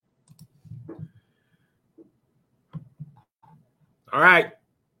All right.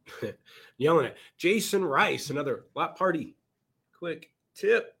 Yelling at Jason Rice, another lot party. Quick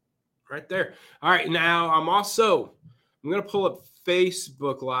tip right there. All right. Now I'm going to pull up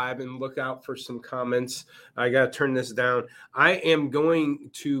Facebook Live and look out for some comments. I got to turn this down. I am going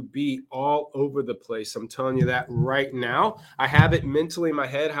to be all over the place. I'm telling you that right now. I have it mentally in my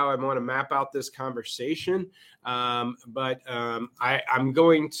head how I want to map out this conversation. But I'm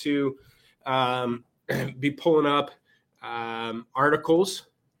going to be pulling up articles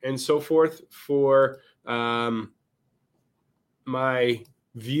and so forth for my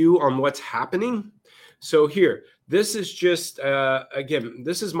view on what's happening. So here, this is just, again,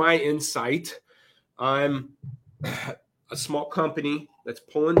 this is my insight. I'm a small company that's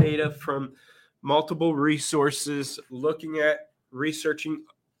pulling data from multiple resources, looking at researching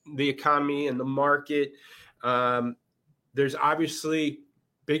the economy and the market. There's obviously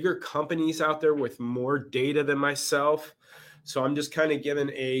bigger companies out there with more data than myself. So I'm just kind of giving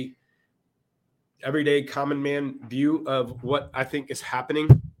a everyday common man view of what I think is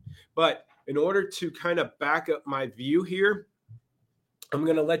happening. But in order to kind of back up my view here, I'm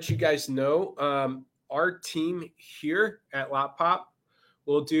going to let you guys know our team here at Lot Pop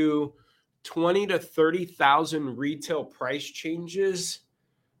will do 20 to 30,000 retail price changes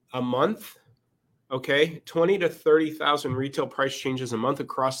a month. Okay, 20 to 30,000 retail price changes a month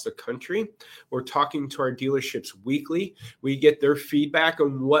across the country. We're talking to our dealerships weekly. We get their feedback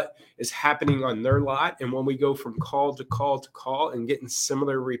on what is happening on their lot. And when we go from call to call to call and getting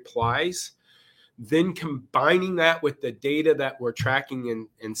similar replies, then combining that with the data that we're tracking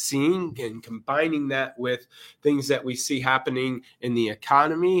and seeing, and combining that with things that we see happening in the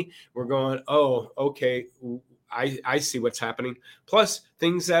economy, we're going, oh, okay, I see what's happening. Plus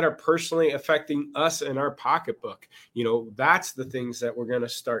things that are personally affecting us in our pocketbook. You know, that's the things that we're going to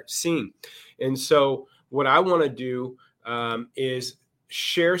start seeing. And so what I want to do is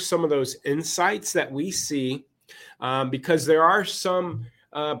share some of those insights that we see because there are some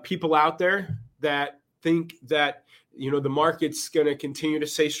people out there that think that, you know, the market's going to continue to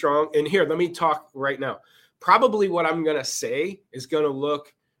stay strong. And here, let me talk right now. Probably what I'm going to say is going to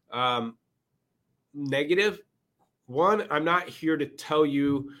look negative. One, I'm not here to tell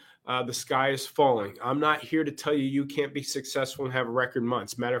you the sky is falling. I'm not here to tell you you can't be successful and have record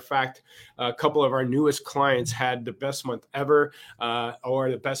months. Matter of fact, a couple of our newest clients had the best month ever or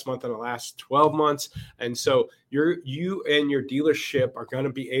the best month in the last 12 months. And so you and your dealership are going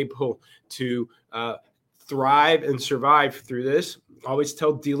to be able to thrive and survive through this. Always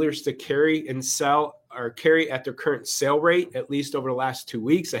tell dealers to carry and sell or carry at their current sale rate, at least over the last 2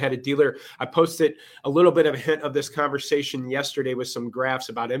 weeks. I had a dealer, I posted a little bit of a hint of this conversation yesterday with some graphs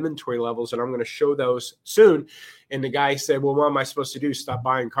about inventory levels, and I'm going to show those soon. And the guy said, well, what am I supposed to do? Stop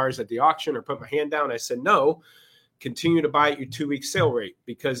buying cars at the auction or put my hand down? I said, no, continue to buy at your 2-week sale rate.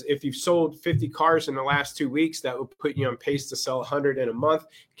 Because if you've sold 50 cars in the last 2 weeks, that will put you on pace to sell 100 in a month,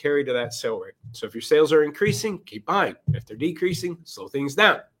 carry to that sale rate. So if your sales are increasing, keep buying. If they're decreasing, slow things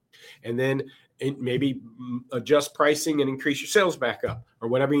down. And then maybe adjust pricing and increase your sales back up or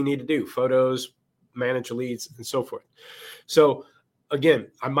whatever you need to do, photos, manage leads, and so forth. So again,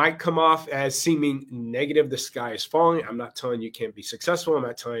 I might come off as seeming negative. The sky is falling. I'm not telling you can't be successful. I'm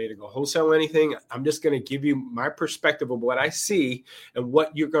not telling you to go wholesale anything. I'm just going to give you my perspective of what I see and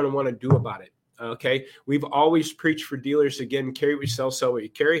what you're going to want to do about it. Okay. We've always preached for dealers, again, carry what you sell what you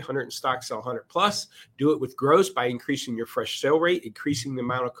carry, 100 in stock, sell 100 plus. Do it with gross by increasing your fresh sale rate, increasing the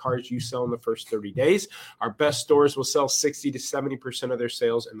amount of cars you sell in the first 30 days. Our best stores will sell 60 to 70% of their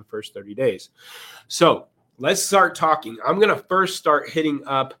sales in the first 30 days. So let's start talking. I'm going to first start hitting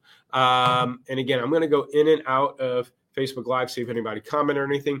up. And again, I'm going to go in and out of Facebook Live, see if anybody comment or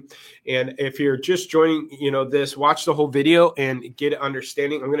anything. And if you're just joining, this, watch the whole video and get an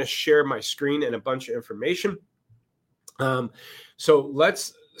understanding. I'm going to share my screen and a bunch of information. So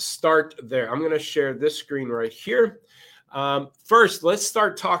let's start there. I'm going to share this screen right here. First, let's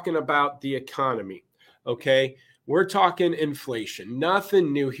start talking about the economy. Okay. We're talking inflation.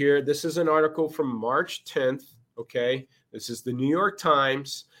 Nothing new here. This is an article from March 10th. Okay. This is the New York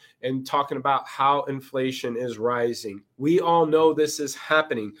Times. And talking about how inflation is rising. We all know this is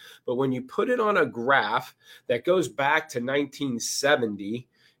happening, but when you put it on a graph that goes back to 1970,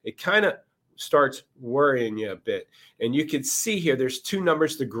 it kind of starts worrying you a bit. And you can see here, there's two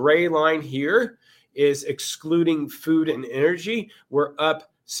numbers. The gray line here is excluding food and energy. We're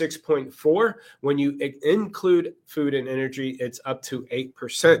up 6.4. When you include food and energy, it's up to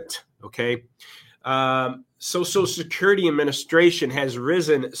 8%. Okay. Social Security Administration has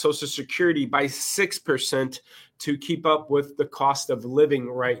risen Social Security by 6% to keep up with the cost of living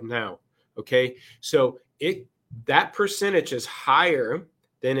right now. Okay. So it That percentage is higher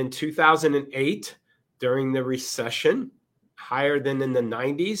than in 2008 during the recession, higher than in the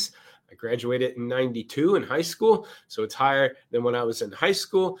 90s. I graduated in 92 in high school, so it's higher than when I was in high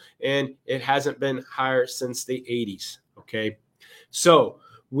school, and it hasn't been higher since the 80s, okay? So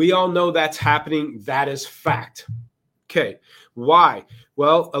we all know that's happening. That is fact. Okay, why?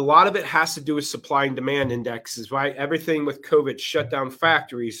 Well, a lot of it has to do with supply and demand indexes, right? Everything with COVID shut down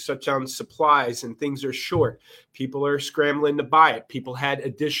factories, shut down supplies, and things are short. People are scrambling to buy it. People had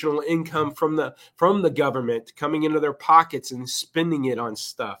additional income from the government coming into their pockets and spending it on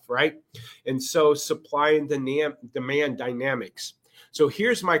stuff, right? And so supply and demand dynamics. So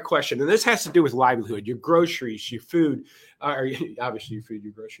here's my question, and this has to do with livelihood, your groceries, your food, or obviously your food,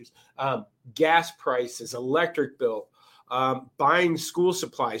 your groceries, gas prices, electric bill, buying school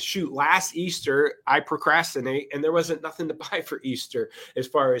supplies. Shoot, last Easter, I procrastinate and there wasn't nothing to buy for Easter as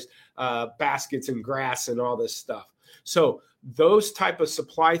far as baskets and grass and all this stuff. So those type of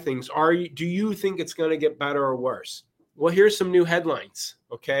supply things, do you think it's going to get better or worse? Well, here's some new headlines,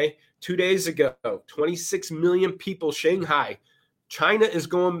 okay? 2 days ago, 26 million people, Shanghai. China is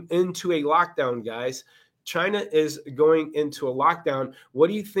going into a lockdown, guys. China is going into a lockdown. What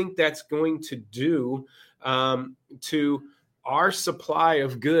do you think that's going to do to our supply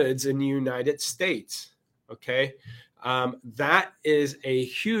of goods in the United States? Okay. That is a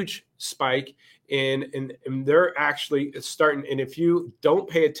huge spike and they're actually starting. And if you don't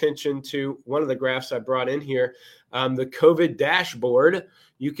pay attention to one of the graphs I brought in here, the COVID dashboard,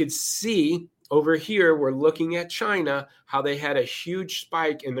 you could see over here, we're looking at China, how they had a huge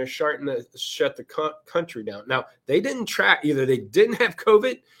spike and they're starting to shut the country down. Now, they didn't track, either they didn't have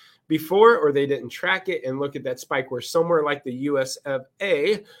COVID before or they didn't track it, and look at that spike where somewhere like the US of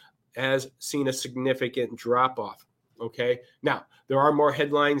A has seen a significant drop off. Okay. Now, there are more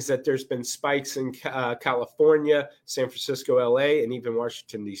headlines that there's been spikes in California, San Francisco, LA, and even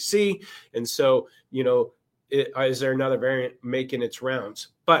Washington, D.C. And so, is there another variant making its rounds?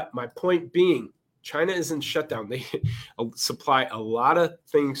 But my point being, China isn't shut down. They supply a lot of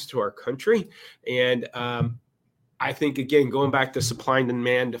things to our country. And I think, again, going back to supply and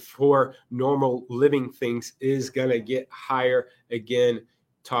demand for normal living things is going to get higher again,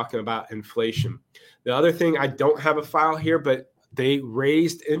 talking about inflation. The other thing, I don't have a file here, but they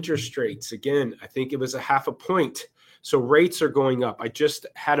raised interest rates. Again, I think it was 0.5 point. So rates are going up. I just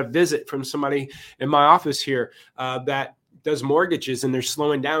had a visit from somebody in my office here that does mortgages, and they're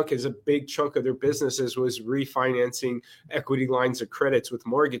slowing down because a big chunk of their businesses was refinancing equity lines of credits with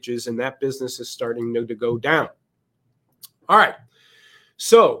mortgages, and that business is starting to go down. All right.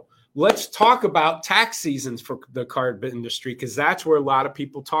 So let's talk about tax seasons for the card industry, because that's where a lot of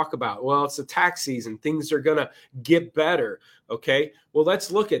people talk about. Well, it's a tax season. Things are going to get better. Okay. Well,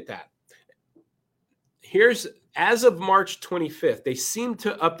 let's look at that. As of March 25th, they seem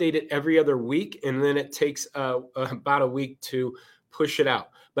to update it every other week, and then it takes about a week to push it out.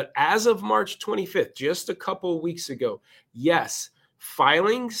 But as of March 25th, just a couple of weeks ago, yes,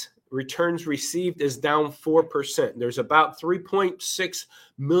 returns received is down 4%. There's about 3.6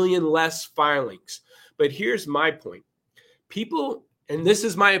 million less filings. But here's my point. People, and this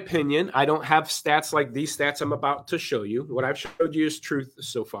is my opinion, I don't have stats like these stats I'm about to show you. What I've showed you is truth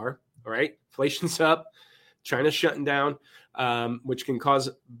so far, all right? Inflation's up. China's shutting down, which can cause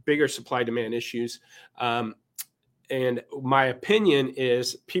bigger supply-demand issues. And my opinion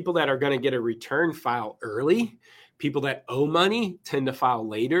is people that are going to get a return file early. People that owe money tend to file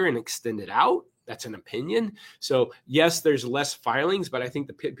later and extend it out. That's an opinion. So, yes, there's less filings, but I think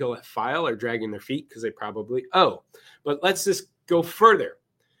the people that file are dragging their feet because they probably owe. But let's just go further.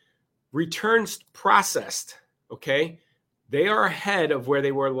 Returns processed, okay? They are ahead of where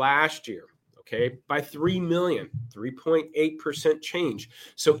they were last year. Okay, by 3 million, 3.8% change.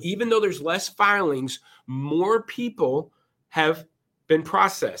 So even though there's less filings, more people have been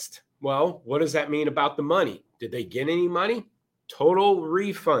processed. Well, what does that mean about the money? Did they get any money? Total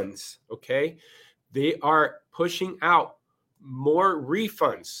refunds, okay? They are pushing out more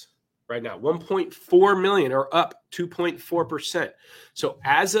refunds right now, 1.4 million, or up 2.4%. So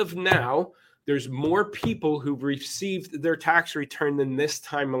as of now, there's more people who've received their tax return than this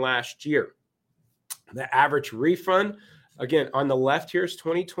time last year. The average refund, again, on the left here is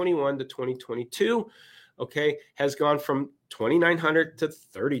 2021 to 2022, okay, has gone from $2,900 to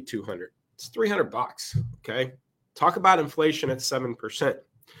 $3,200. It's $300, okay? Talk about inflation at 7%.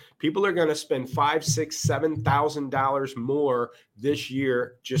 People are going to spend $5,000, $6,000, $7,000 more this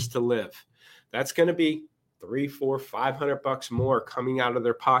year just to live. That's going to be $300, $400, $500 more coming out of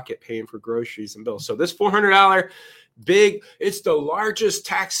their pocket paying for groceries and bills. So this $400 it's the largest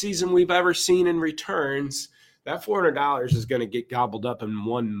tax season we've ever seen in returns. that $400 is going to get gobbled up in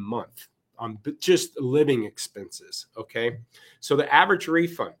 1 month on just living expenses. Okay. So the average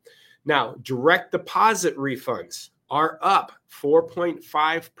refund. Now, direct deposit refunds are up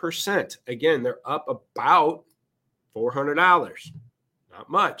 4.5%. Again, they're up about $400. Not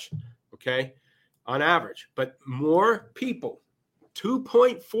much. Okay. On average, but more people,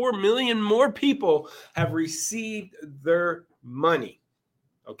 2.4 million more people have received their money.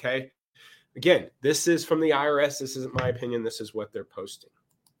 Okay. Again, this is from the IRS. This isn't my opinion. This is what they're posting.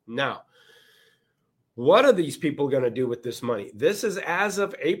 Now, what are these people going to do with this money? This is as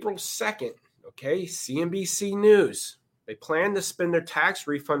of April 2nd. Okay. CNBC News. They plan to spend their tax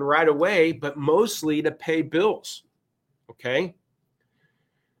refund right away, but mostly to pay bills. Okay.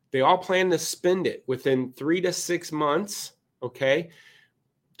 They all plan to spend it within 3 to 6 months, okay?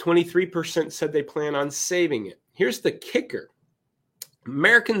 23% said they plan on saving it. Here's the kicker.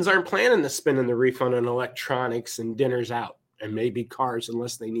 Americans aren't planning to spend the refund on electronics and dinners out and maybe cars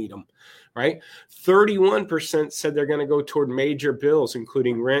unless they need them, right? 31% said they're going to go toward major bills,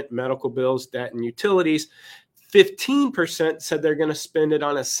 including rent, medical bills, debt, and utilities. 15% said they're going to spend it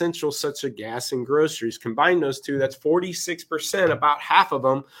on essentials such as gas and groceries. Combine those two, that's 46%. About half of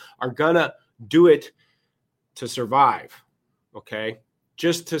them are going to do it to survive, okay?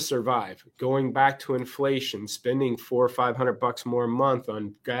 Just to survive. Going back to inflation, spending $400 or $500 more a month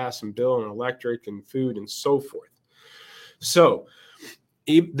on gas and bill and electric and food and so forth. So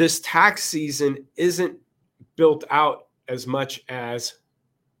this tax season isn't built out as much as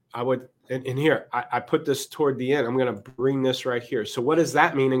I would. And here, I put this toward the end. I'm going to bring this right here. So what does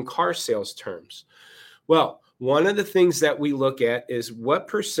that mean in car sales terms? Well, one of the things that we look at is what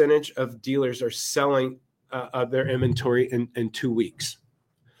percentage of dealers are selling their inventory in 2 weeks.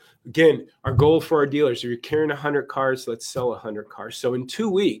 Again, our goal for our dealers, if you're carrying 100 cars, let's sell 100 cars. So in 2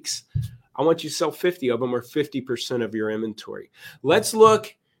 weeks, I want you to sell 50 of them or 50% of your inventory. Let's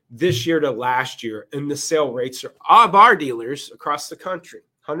look this year to last year and the sale rates of our dealers across the country.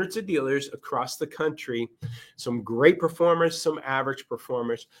 Hundreds of dealers across the country, some great performers, some average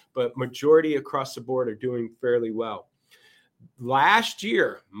performers, but majority across the board are doing fairly well. Last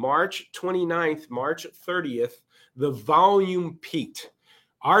year, March 29th, March 30th, the volume peaked.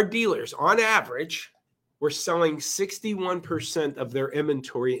 Our dealers, on average, were selling 61% of their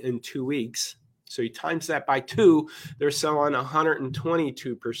inventory in 2 weeks. So you times that by 2, they're selling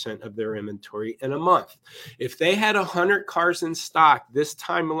 122% of their inventory in a month. If they had 100 cars in stock this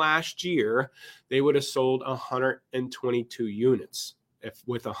time last year, they would have sold 122 units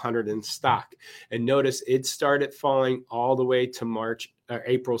with 100 in stock. And notice it started falling all the way to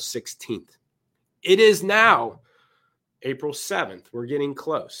April 16th. It is now April 7th. We're getting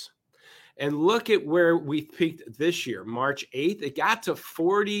close. And look at where we peaked this year, March 8th. It got to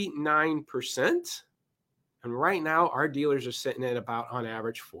 49%. And right now, our dealers are sitting at about, on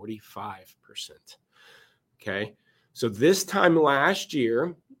average, 45%. Okay. So this time last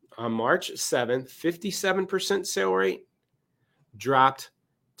year, on March 7th, 57% sale rate dropped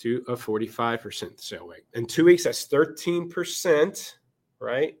to a 45% sale rate. In 2 weeks, that's 13%,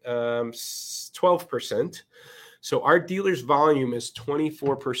 right? 12%. So our dealers' volume is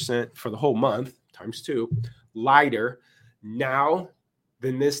 24% for the whole month, times 2, lighter now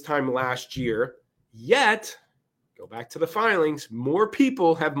than this time last year. Yet, go back to the filings, more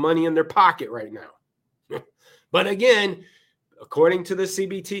people have money in their pocket right now. But again, according to the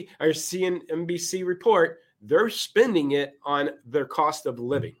CNBC report, they're spending it on their cost of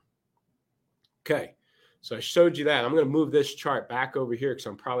living. Okay, so I showed you that. I'm going to move this chart back over here because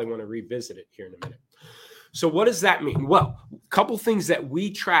I probably want to revisit it here in a minute. So what does that mean? Well, a couple things that we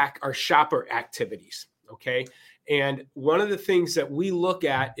track are shopper activities, okay? And one of the things that we look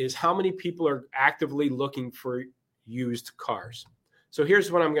at is how many people are actively looking for used cars. So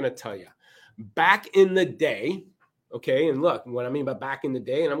here's what I'm going to tell you. Back in the day, okay, and look, what I mean by back in the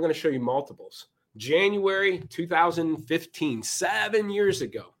day, and I'm going to show you multiples. January 2015, 7 years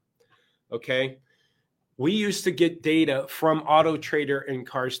ago, okay, we used to get data from AutoTrader and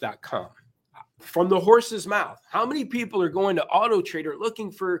Cars.com. From the horse's mouth. How many people are going to AutoTrader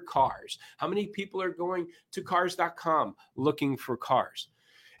looking for cars? How many people are going to Cars.com looking for cars?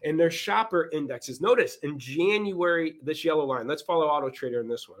 And their shopper indexes. Notice in January, this yellow line, let's follow AutoTrader in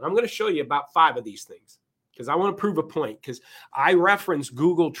this one. I'm going to show you about 5 of these things because I want to prove a point because I reference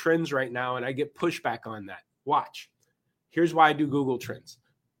Google Trends right now and I get pushback on that. Watch. Here's why I do Google Trends.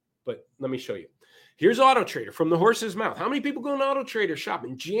 But let me show you. Here's AutoTrader from the horse's mouth. How many people go to AutoTrader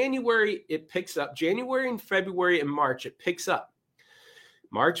shopping? January, it picks up. January and February and March, it picks up.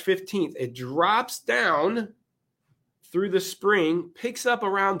 March 15th, it drops down through the spring, picks up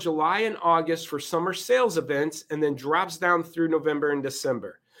around July and August for summer sales events, and then drops down through November and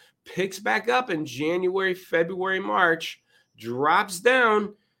December. Picks back up in January, February, March, drops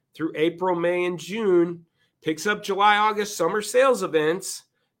down through April, May, and June, picks up July, August, summer sales events,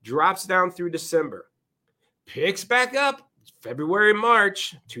 drops down through December. Picks back up February,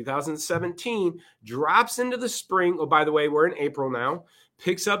 March 2017, drops into the spring. Oh, by the way, we're in April now.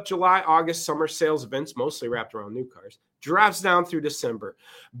 Picks up July, August, summer sales events, mostly wrapped around new cars. Drops down through December.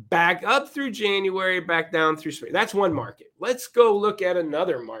 Back up through January, back down through spring. That's one market. Let's go look at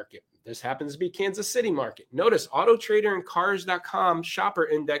another market. This happens to be Kansas City market. Notice AutoTrader and Cars.com shopper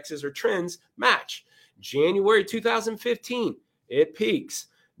indexes or trends match. January 2015, it peaks.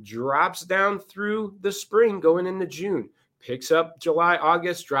 Drops down through the spring going into June. Picks up July,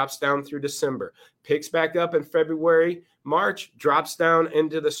 August, drops down through December. Picks back up in February, March, drops down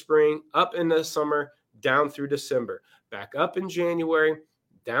into the spring, up into the summer, down through December. Back up in January,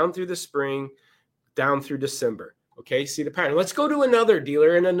 down through the spring, down through December. Okay, see the pattern. Let's go to another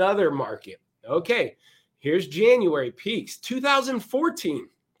dealer in another market. Okay, here's January peaks. 2014,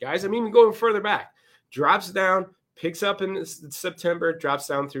 guys, I'm even going further back. Drops down, picks up in September, drops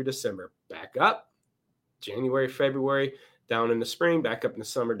down through December. Back up, January, February, down in the spring, back up in the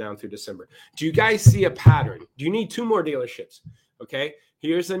summer, down through December. Do you guys see a pattern? Do you need two more dealerships? Okay,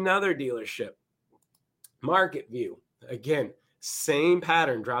 here's another dealership. Market view. Again, same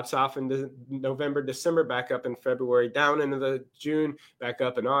pattern. Drops off in November, December, back up in February, down into the June, back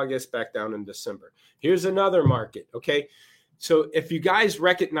up in August, back down in December. Here's another market. Okay, so if you guys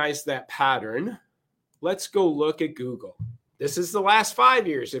recognize that pattern, let's go look at Google. This is the last 5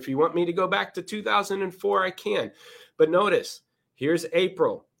 years. If you want me to go back to 2004, I can. But notice, here's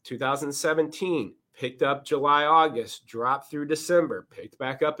April 2017, picked up July, August, dropped through December, picked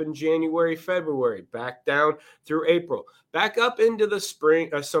back up in January, February, back down through April, back up into the spring,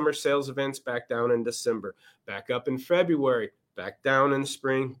 summer sales events, back down in December, back up in February, back down in the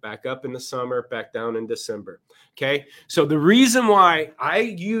spring, back up in the summer, back down in December. Okay, so the reason why I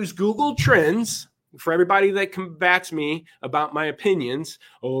use Google Trends, for everybody that combats me about my opinions,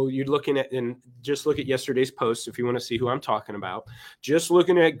 oh, you're looking at, and just look at yesterday's post if you want to see who I'm talking about. Just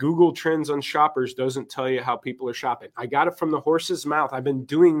looking at Google Trends on shoppers doesn't tell you how people are shopping. I got it from the horse's mouth. I've been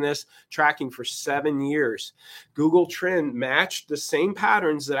doing this tracking for 7 years. Google Trend matched the same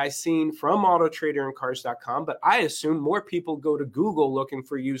patterns that I seen from AutoTrader and Cars.com, but I assume more people go to Google looking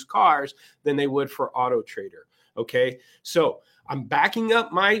for used cars than they would for AutoTrader. Okay, so I'm backing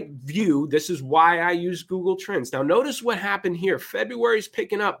up my view. This is why I use Google Trends. Now, notice what happened here. February's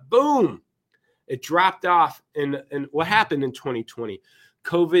picking up. Boom. It dropped off. And what happened in 2020?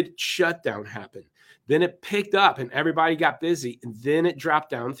 COVID shutdown happened. Then it picked up and everybody got busy. And then it dropped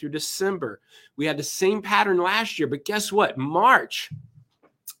down through December. We had the same pattern last year. But guess what? March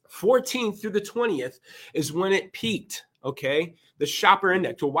 14th through the 20th is when it peaked. Okay, the shopper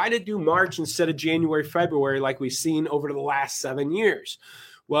index. Well, why did it do March instead of January, February like we've seen over the last 7 years?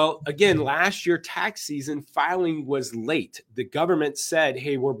 Well, again, last year tax season filing was late. The government said,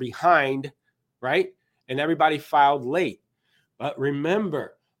 hey, we're behind, right? And everybody filed late. But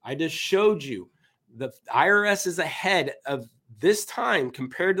remember, I just showed you the IRS is ahead of this time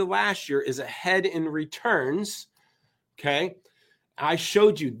compared to last year, is ahead in returns. Okay. I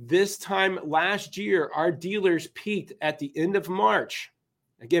showed you this time last year, our dealers peaked at the end of March.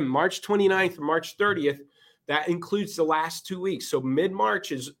 Again, March 29th or March 30th, that includes the last 2 weeks. So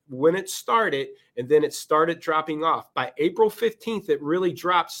mid-March is when it started, and then it started dropping off. By April 15th, it really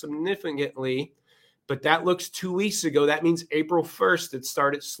dropped significantly, but that looks 2 weeks ago. That means April 1st, it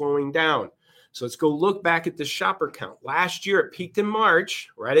started slowing down. So let's go look back at the shopper count. Last year, it peaked in March,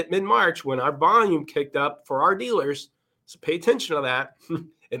 right at mid-March, when our volume kicked up for our dealers. So pay attention to that.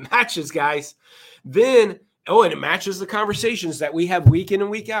 It matches, guys. Then, and it matches the conversations that we have week in and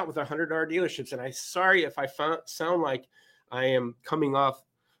week out with our $100 dealerships. And I'm sorry if I sound like I am coming off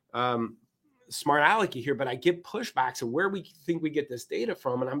smart alecky here, but I get pushbacks of where we think we get this data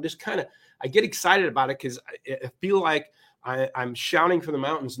from. And I'm just I get excited about it because I feel like I'm shouting from the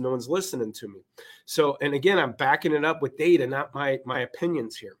mountains. No one's listening to me. So, and again, I'm backing it up with data, not my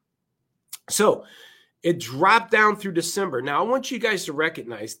opinions here. So, it dropped down through December. Now, I want you guys to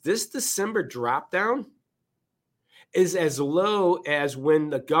recognize this December drop down is as low as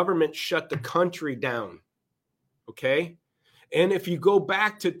when the government shut the country down, okay? And if you go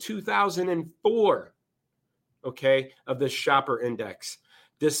back to 2004, okay, of the shopper index,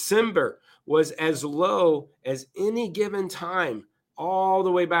 December was as low as any given time all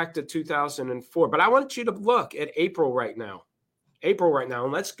the way back to 2004. But I want you to look at April right now,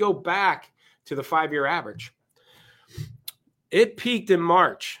 and let's go back to the 5-year average. It peaked in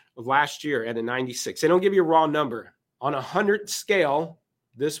March of last year at a 96. They don't give you a raw number. On a 100 scale,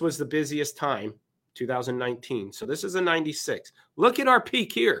 this was the busiest time, 2019. So this is a 96. Look at our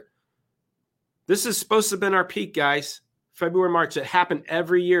peak here. This is supposed to have been our peak, guys. February, March. It happened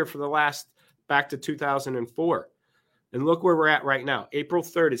every year for the last, back to 2004. And look where we're at right now. April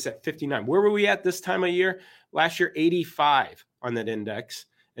 3rd, it's at 59. Where were we at this time of year? Last year, 85 on that index.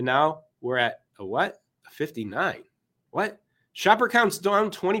 And now we're at a what? A 59. What? Shopper count's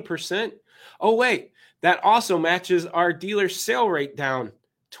down 20%. Oh, wait. That also matches our dealer sale rate down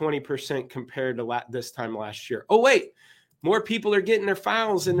 20% compared to this time last year. Oh, wait. More people are getting their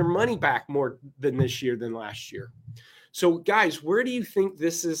files and their money back more than this year than last year. So, guys, where do you think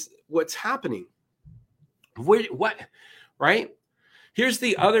this is what's happening? What? Right? Here's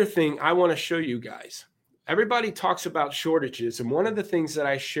the other thing I want to show you guys. Everybody talks about shortages. And one of the things that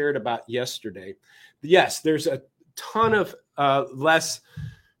I shared about yesterday, yes, there's a ton of less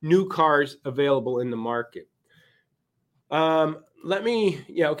new cars available in the market.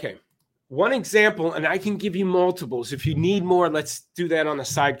 Okay. One example, and I can give you multiples. If you need more, let's do that on a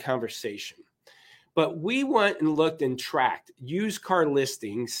side conversation. But we went and looked and tracked used car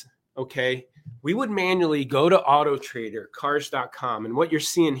listings, okay? We would manually go to AutoTrader, cars.com, and what you're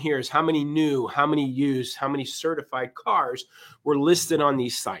seeing here is how many new, how many used, how many certified cars were listed on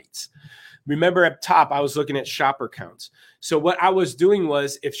these sites. Remember up top, I was looking at shopper counts. So what I was doing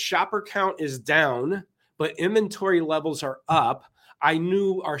was if shopper count is down, but inventory levels are up, I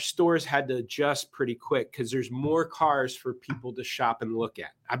knew our stores had to adjust pretty quick because there's more cars for people to shop and look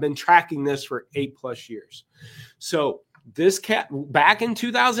at. I've been tracking this for 8+ years. So back in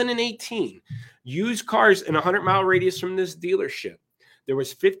 2018, used cars in a 100-mile radius from this dealership, there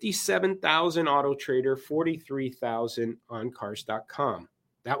was 57,000 AutoTrader, 43,000 on cars.com.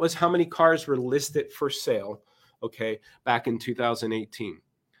 That was how many cars were listed for sale, okay, back in 2018.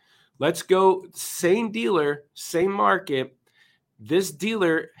 Let's go, same dealer, same market. This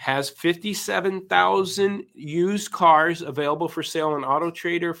dealer has 57,000 used cars available for sale on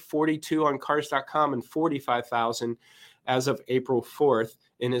AutoTrader, 42 on cars.com, and 45,000 as of April 4th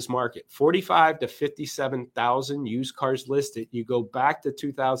in his market. 45 to 57,000 used cars listed. You go back to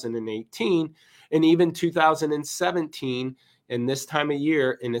 2018 and even 2017 and this time of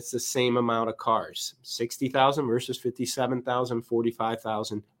year, and it's the same amount of cars. 60,000 versus 57,000,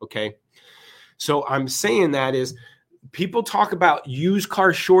 45,000, okay? So I'm saying that is, people talk about used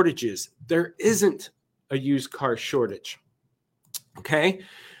car shortages. There isn't a used car shortage, okay?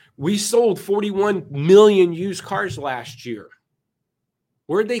 We sold 41 million used cars last year.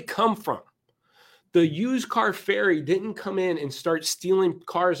 Where'd they come from? The used car fairy didn't come in and start stealing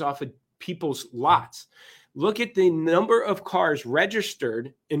cars off of people's lots. Look at the number of cars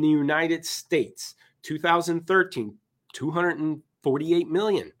registered in the United States. 2013, 248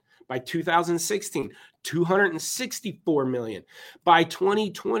 million. By 2016, 264 million. By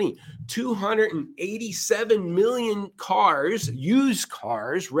 2020, 287 million cars, used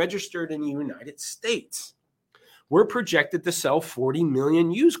cars, registered in the United States. We're projected to sell 40 million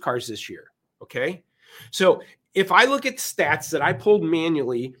used cars this year, okay? So if I look at stats that I pulled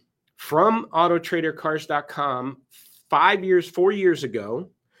manually from AutoTraderCars.com 4 years ago,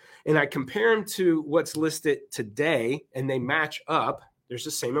 and I compare them to what's listed today, and they match up, there's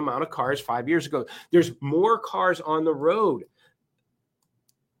the same amount of cars 5 years ago. There's more cars on the road,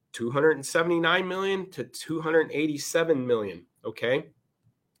 279 million to 287 million, okay?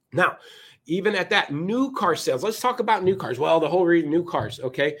 Now, even at that, new car sales, let's talk about new cars. Well, the whole reason, new cars,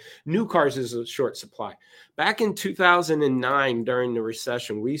 okay? New cars is a short supply. Back in 2009, during the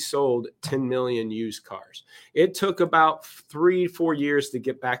recession, we sold 10 million used cars. It took about 3-4 years to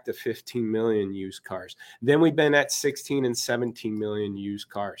get back to 15 million used cars. Then we've been at 16 and 17 million used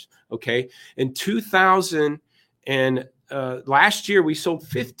cars, okay? In 2000 and last year, we sold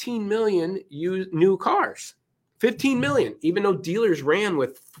 15 million new cars. 15 million, even though dealers ran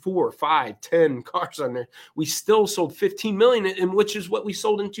with 4, 5, 10 cars on there, we still sold 15 million, and which is what we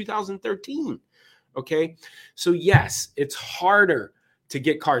sold in 2013. Okay. So yes, it's harder to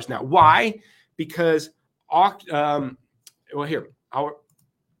get cars now. Why? Because, let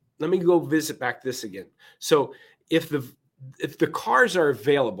me go visit back this again. So if the cars are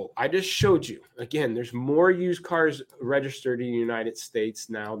available, I just showed you, again, there's more used cars registered in the United States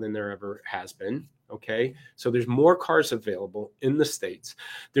now than there ever has been. Okay, so there's more cars available in the States.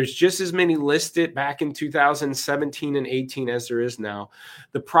 There's just as many listed back in 2017 and 18 as there is now.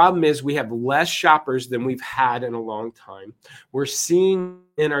 The problem is we have less shoppers than we've had in a long time. We're seeing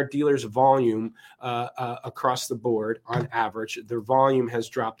in our dealers' volume across the board, on average, their volume has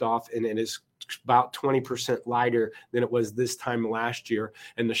dropped off and it is about 20% lighter than it was this time last year,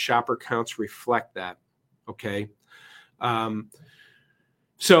 and the shopper counts reflect that. Okay.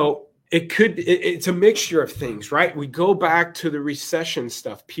 So it's a mixture of things, right? We go back to the recession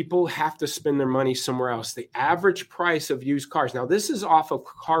stuff. People have to spend their money somewhere else. The average price of used cars. Now, this is off of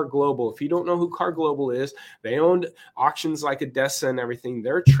Car Global. If you don't know who Car Global is, they own auctions like ADESA and everything.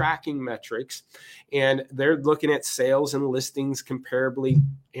 They're tracking metrics, and they're looking at sales and listings comparably.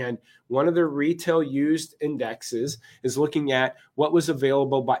 And one of the retail used indexes is looking at what was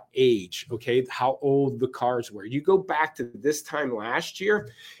available by age, okay, how old the cars were. You go back to this time last year,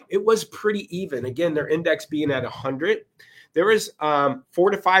 it was pretty even. Again, their index being at 100. There was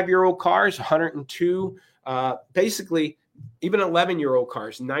 4 to 5 year old cars, 102, basically even 11 year old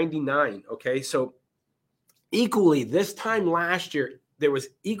cars, 99, okay? So equally, this time last year, there was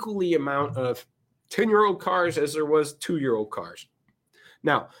equally amount of 10-year-old cars as there was 2-year-old cars.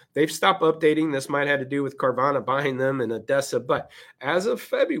 Now, they've stopped updating. This might have to do with Carvana buying them and ADESA. But as of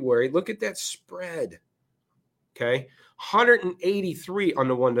February, look at that spread. Okay. 183 on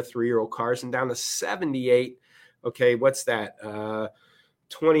the 1 to 3 year old cars and down to 78. Okay. What's that?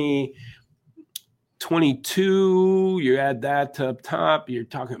 22. You add that to up top. You're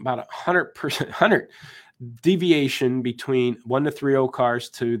talking about 100% deviation between 1 to 3 year old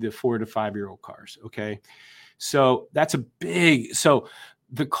cars to the 4 to 5 year old cars. Okay. So that's a big, so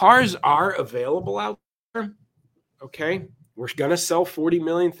the cars are available out there. Okay. We're going to sell 40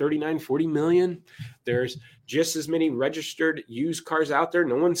 million, 39, 40 million. There's just as many registered used cars out there.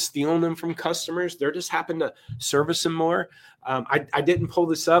 No one's stealing them from customers. They're just happen to service them more. I didn't pull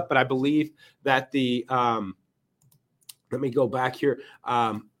this up, but I believe that let me go back here.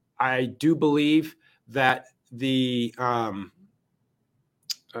 I do believe that the,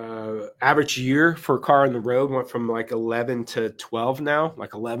 average year for a car on the road went from like 11 to 12 now,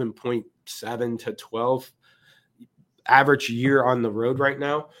 like 11.7 to 12 average year on the road right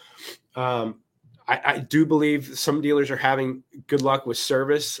now. I do believe some dealers are having good luck with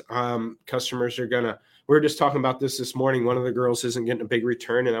service. Customers are we were just talking about this morning. One of the girls isn't getting a big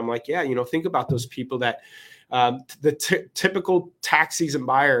return. And I'm like, yeah, think about those people that the typical tax season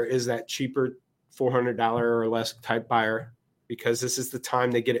buyer is that cheaper $400 or less type buyer, because this is the time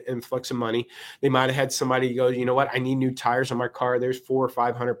they get an influx of money. They might have had somebody go, you know what, I need new tires on my car. There's $400 or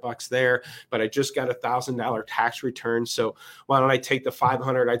 $500 there, but I just got $1,000 tax return. So why don't I take the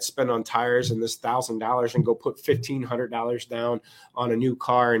 $500 I'd spend on tires and this $1,000 and go put $1,500 down on a new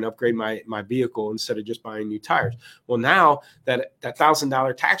car and upgrade my vehicle instead of just buying new tires? Well, now that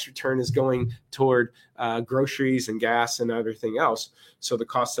 $1,000 tax return is going toward groceries and gas and everything else. So the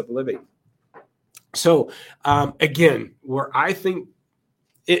cost of living. So again, where I think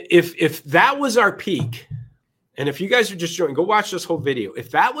if that was our peak, and if you guys are just joining, go watch this whole video. If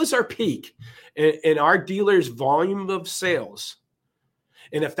that was our peak in our dealers' volume of sales,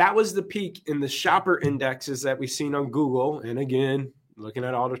 and if that was the peak in the shopper indexes that we've seen on Google, and again, looking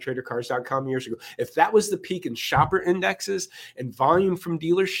at autotradercars.com years ago, if that was the peak in shopper indexes and volume from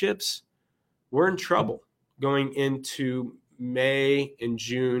dealerships, we're in trouble going into May and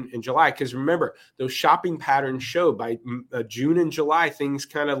June and July. Because remember, those shopping patterns show by June and July, things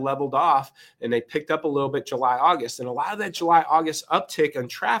kind of leveled off and they picked up a little bit July, August. And a lot of that July, August uptick on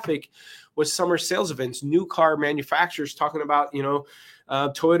traffic was summer sales events, new car manufacturers talking about,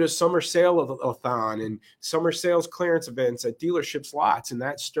 Toyota's summer sale-a-thon and summer sales clearance events at dealerships lots. And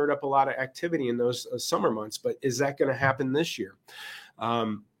that stirred up a lot of activity in those summer months. But is that going to happen this year?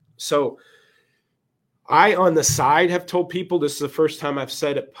 So I, on the side, have told people, this is the first time I've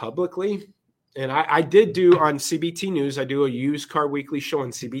said it publicly, and I did do on CBT News, I do a used car weekly show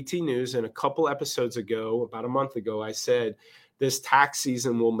on CBT News, and a couple episodes ago, about a month ago, I said this tax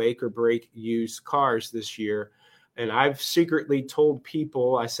season will make or break used cars this year. And I've secretly told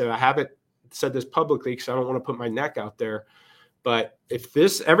people, I said, I haven't said this publicly because I don't want to put my neck out there, but if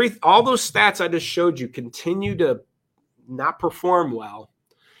all those stats I just showed you continue to not perform well,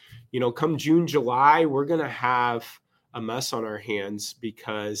 come June, July, we're going to have a mess on our hands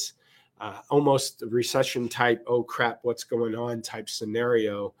because almost a recession type, oh crap, what's going on type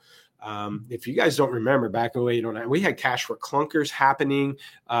scenario. If you guys don't remember, back in 2008, we had cash for clunkers happening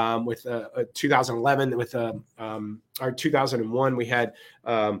with 2011, with our 2001, we had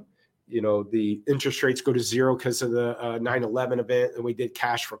the interest rates go to zero because of the 9/11 event, and we did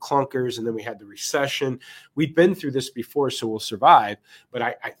cash for clunkers, and then we had the recession. We've been through this before, so we'll survive. But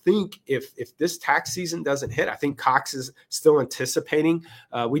I think if this tax season doesn't hit, I think Cox is still anticipating.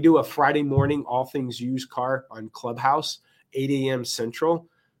 We do a Friday morning all things used car on Clubhouse, 8 a.m. Central.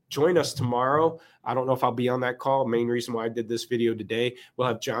 join us tomorrow. I don't know if I'll be on that call. Main reason why I did this video today, we'll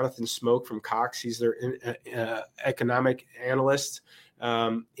have Jonathan Smoke from Cox. He's their economic analyst.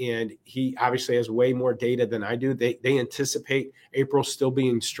 And he obviously has way more data than I do. They anticipate April still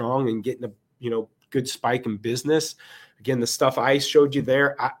being strong and getting a good spike in business. Again, the stuff I showed you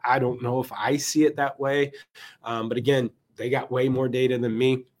there, I don't know if I see it that way. But again, they got way more data than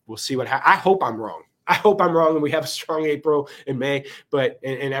me. We'll see what happens. I hope I'm wrong. I hope I'm wrong and we have a strong April and May,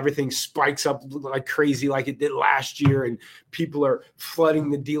 and everything spikes up like crazy like it did last year, and people are flooding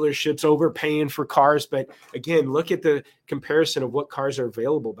the dealerships, overpaying for cars. But again, look at the comparison of what cars are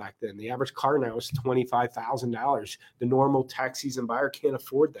available back then. The average car now is $25,000. The normal tax season buyer can't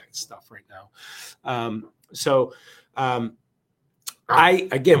afford that stuff right now.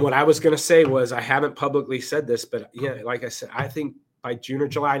 What I was going to say was, I haven't publicly said this, but yeah, like I said, I think by June or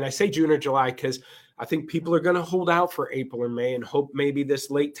July, and I say June or July because I think people are going to hold out for April or May and hope maybe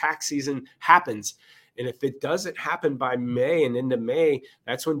this late tax season happens. And if it doesn't happen by May and into May,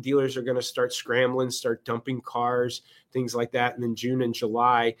 that's when dealers are going to start scrambling, start dumping cars, things like that. And then June and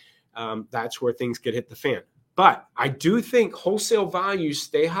July, that's where things get hit the fan. But I do think wholesale values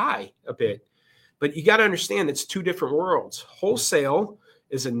stay high a bit. But you got to understand, it's two different worlds. Wholesale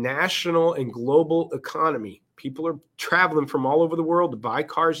is a national and global economy. People are traveling from all over the world to buy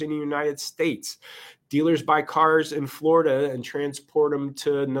cars in the United States. Dealers buy cars in Florida and transport them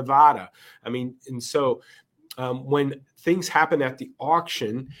to Nevada. And so when things happen at the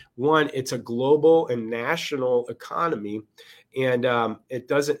auction, one, it's a global and national economy, and it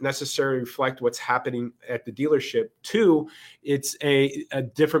doesn't necessarily reflect what's happening at the dealership. Two, it's a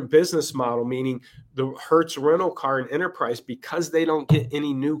different business model, meaning the Hertz rental car and Enterprise, because they don't get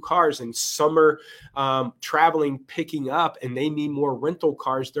any new cars and summer traveling picking up and they need more rental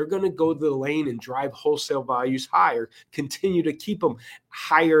cars, they're going to go to the lane and drive wholesale values higher, continue to keep them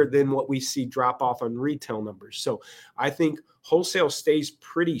higher than what we see drop off on retail numbers. So I think wholesale stays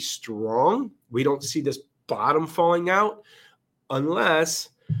pretty strong. We don't see this bottom falling out unless,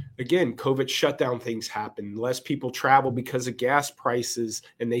 again, COVID shutdown things happen, less people travel because of gas prices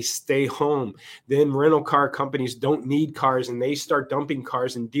and they stay home. Then rental car companies don't need cars and they start dumping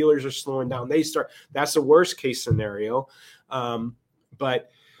cars and dealers are slowing down. That's the worst case scenario.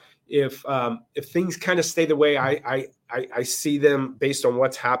 But if things kind of stay the way I see them based on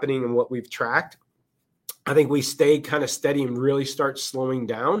what's happening and what we've tracked, I think we stay kind of steady and really start slowing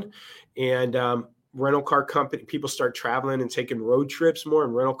down. And rental car company people start traveling and taking road trips more,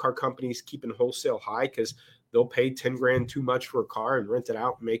 and rental car companies keeping wholesale high because they'll pay 10 grand too much for a car and rent it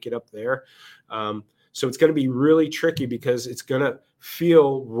out and make it up there. So it's going to be really tricky because it's going to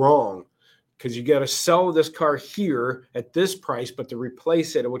feel wrong because you got to sell this car here at this price, but to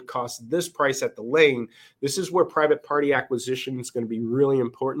replace it, it would cost this price at the lane. This is where private party acquisition is going to be really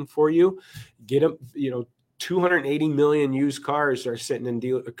important for you. Get them, 280 million used cars are sitting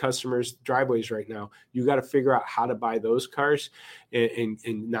in customers' driveways right now. You got to figure out how to buy those cars and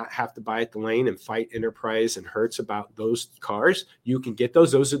not have to buy at the lane and fight Enterprise and Hertz about those cars. You can get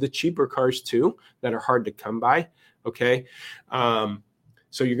those. Those are the cheaper cars too that are hard to come by. Okay.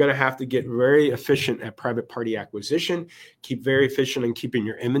 So you're going to have to get very efficient at private party acquisition, keep very efficient in keeping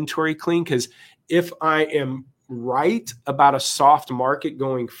your inventory clean. Because if I am right about a soft market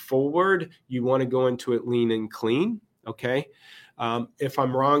going forward, you want to go into it lean and clean. Okay. If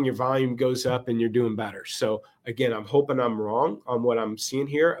I'm wrong, your volume goes up and you're doing better. So again, I'm hoping I'm wrong on what I'm seeing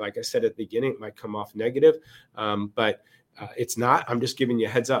here. Like I said at the beginning, it might come off negative, but it's not. I'm just giving you a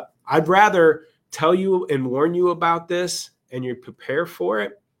heads up. I'd rather tell you and warn you about this and you prepare for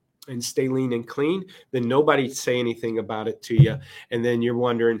it and stay lean and clean than nobody say anything about it to you. And then you're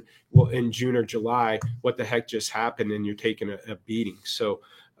wondering, well, in June or July, what the heck just happened? And you're taking a beating. So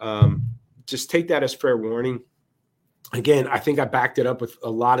just take that as fair warning. Again, I think I backed it up with a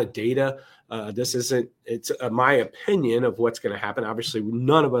lot of data. It's my opinion of what's going to happen. Obviously,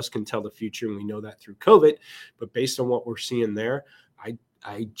 none of us can tell the future, and we know that through COVID. But based on what we're seeing there,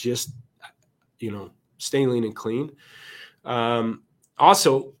 I just, stay lean and clean.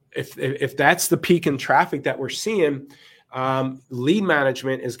 Also, if that's the peak in traffic that we're seeing, lead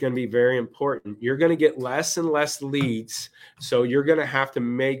management is going to be very important. You're going to get less and less leads. So you're going to have to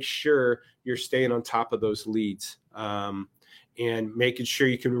make sure you're staying on top of those leads and making sure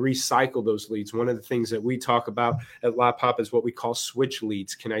you can recycle those leads. One of the things that we talk about at LotPop is what we call switch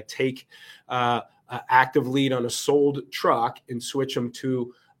leads. Can I take an active lead on a sold truck and switch them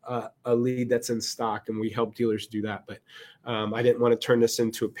to a lead that's in stock? And we help dealers do that. But I didn't want to turn this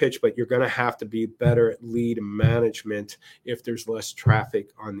into a pitch, but you're going to have to be better at lead management if there's less traffic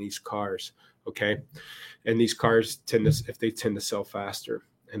on these cars. Okay. And these cars tend to sell faster.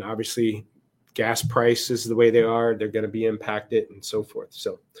 And obviously gas prices the way they are, they're going to be impacted and so forth.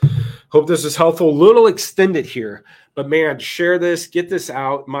 So hope this is helpful. A little extended here, but man, share this, get this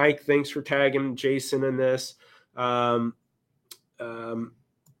out. Mike, thanks for tagging Jason in this. I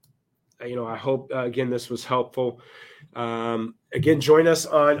hope, again, this was helpful. Again, join us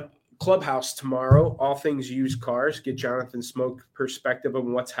on Clubhouse tomorrow, all things used cars. Get Jonathan Smoke perspective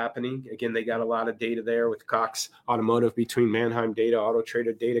on what's happening. Again, they got a lot of data there with Cox Automotive, between Manheim data, Auto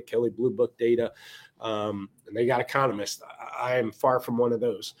Trader data, Kelley Blue Book data, and they got economists. I am far from one of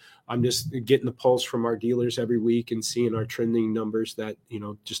those. I'm just getting the pulse from our dealers every week and seeing our trending numbers that,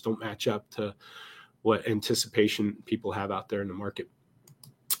 just don't match up to what anticipation people have out there in the market.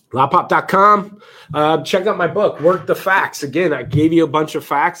 Loudpop.com. Check out my book, Work the Facts. Again, I gave you a bunch of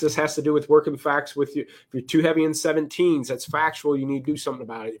facts. This has to do with working facts with you. If you're too heavy in 17s, that's factual. You need to do something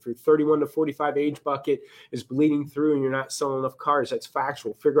about it. If your 31 to 45 age bucket is bleeding through and you're not selling enough cars, that's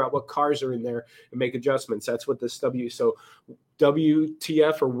factual. Figure out what cars are in there and make adjustments. That's what this So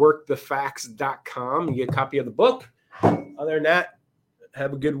WTF or workthefacts.com. You get a copy of the book. Other than that,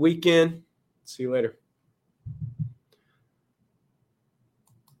 have a good weekend. See you later.